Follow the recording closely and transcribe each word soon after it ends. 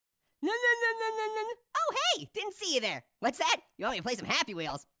No. Oh, hey, didn't see you there. What's that? You want me to play some Happy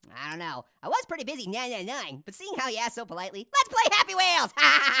Wheels? I don't know. I was pretty busy, but seeing how you asked so politely, let's play Happy Wheels!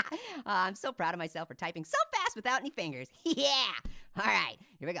 I'm so proud of myself for typing so fast without any fingers. Yeah! All right,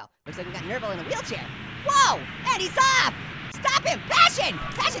 here we go. Looks like we got Nerval in a wheelchair. Whoa! And he's off! Stop him! Passion!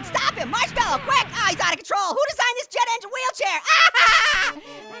 Passion, stop him! Marshmallow, quick! Oh, he's out of control! Who designed this jet engine wheelchair?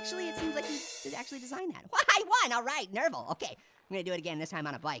 Actually, it seems like he did actually design that. Well, I won! All right, Nerval. Okay, I'm gonna do it again, this time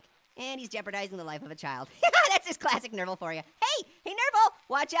on a bike. And he's jeopardizing the life of a child. That's just classic Nerval for you. Hey, Nerval,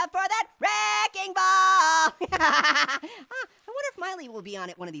 watch out for that wrecking ball! I wonder if Miley will be on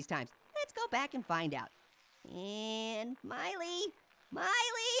it one of these times. Let's go back and find out. And Miley,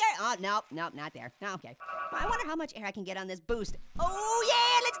 oh, nope, not there. Oh, okay. I wonder how much air I can get on this boost. Oh,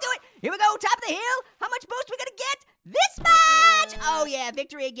 yeah, let's do it. Here we go, top of the hill. How much boost we gonna get? This much! Oh, yeah,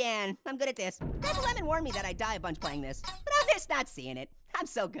 victory again. I'm good at this. Grandpa Lemon warned me that I'd die a bunch playing this, but I'm just not seeing it. I'm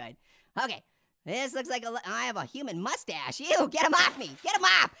so good. Okay, this looks like I have a human mustache. Ew, get him off me. Get him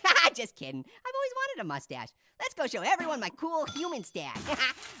off. Just kidding. I've always wanted a mustache. Let's go show everyone my cool human stash.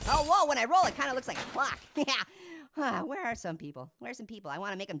 Oh, whoa, when I roll, it kind of looks like a clock. Where are some people? Where are some people? I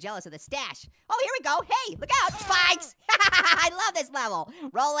want to make them jealous of the stash. Oh, here we go. Hey, look out. Spikes. I love this level.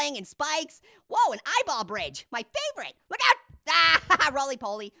 Rolling and spikes. Whoa, an eyeball bridge. My favorite. Look out.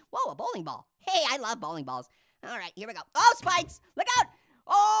 Roly-poly. Whoa, a bowling ball. Hey, I love bowling balls. All right, here we go. Oh, spikes. Look out.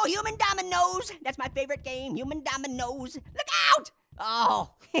 Oh, human dominoes. That's my favorite game. Human dominoes. Look out.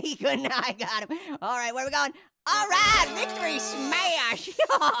 Oh, he couldn't. I got him. All right, where are we going? All right, victory smash.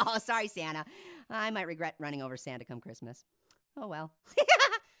 Oh, sorry, Santa. I might regret running over Santa come Christmas. Oh, well.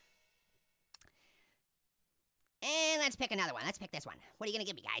 And let's pick another one. Let's pick this one. What are you going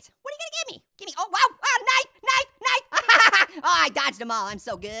to give me, guys? What are you going to give me? Give me, oh, wow. Oh, knife. Oh, I dodged them all. I'm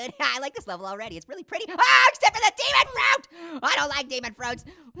so good. I like this level already. It's really pretty. Oh, except for the demon fruit. I don't like demon fruits.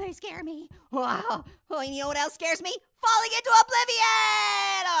 They scare me. Oh, and you know what else scares me? Falling into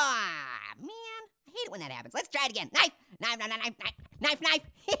oblivion. Oh, man. I hate it when that happens. Let's try it again. Knife.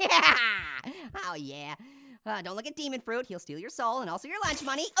 Yeah. Oh, yeah. Don't look at demon fruit. He'll steal your soul and also your lunch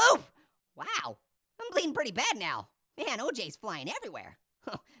money. Oof. Wow. I'm bleeding pretty bad now. Man, OJ's flying everywhere.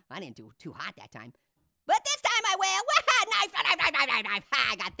 I didn't do too hot that time. But this time I will. Knife.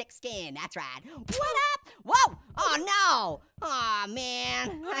 I got thick skin. That's right. What up? Whoa. Oh, no. Oh,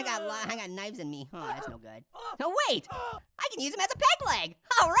 man. I got knives in me. Oh, that's no good. Oh, wait. I can use them as a peg leg.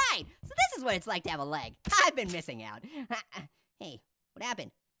 All right. So this is what it's like to have a leg. I've been missing out. Hey, what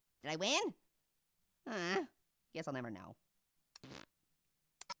happened? Did I win? Guess I'll never know.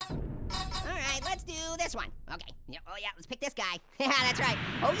 All right, let's do this one. Okay. Oh, yeah, let's pick this guy. That's right.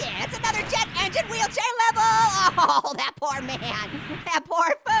 Oh, yeah, it's another jet engine wheelchair level. Oh, that poor man. That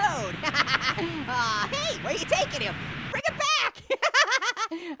poor food. Hey, where are you taking him? Bring him back.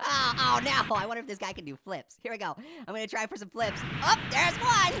 Oh, no. I wonder if this guy can do flips. Here we go. I'm going to try for some flips. Oh, there's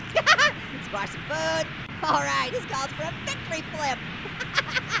one. Squash some food. All right, this calls for a victory flip.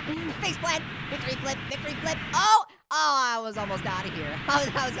 Face plant. Victory flip. Oh, I was almost out of here.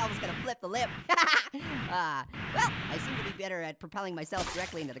 I was almost gonna flip the lip. Well, I seem to be better at propelling myself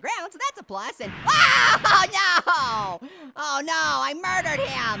directly into the ground, so that's a plus. And oh no, I murdered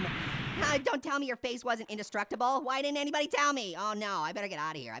him. Don't tell me your face wasn't indestructible. Why didn't anybody tell me? Oh no, I better get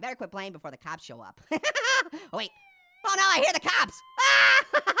out of here. I better quit playing before the cops show up. Oh wait. Oh no, I hear the cops.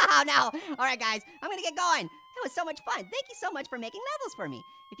 Oh no. All right, guys, I'm gonna get going. That was so much fun. Thank you so much for making levels for me.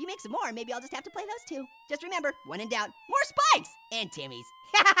 If you make some more, maybe I'll just have to play those too. Just remember, when in doubt, more spikes and Timmy's.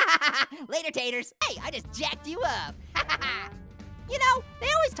 Later, taters. Hey, I just jacked you up. You know, they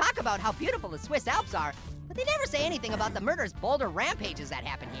always talk about how beautiful the Swiss Alps are, but they never say anything about the murderous boulder rampages that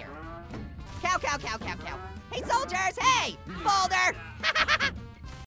happen here. Cow. Hey, soldiers, hey, boulder.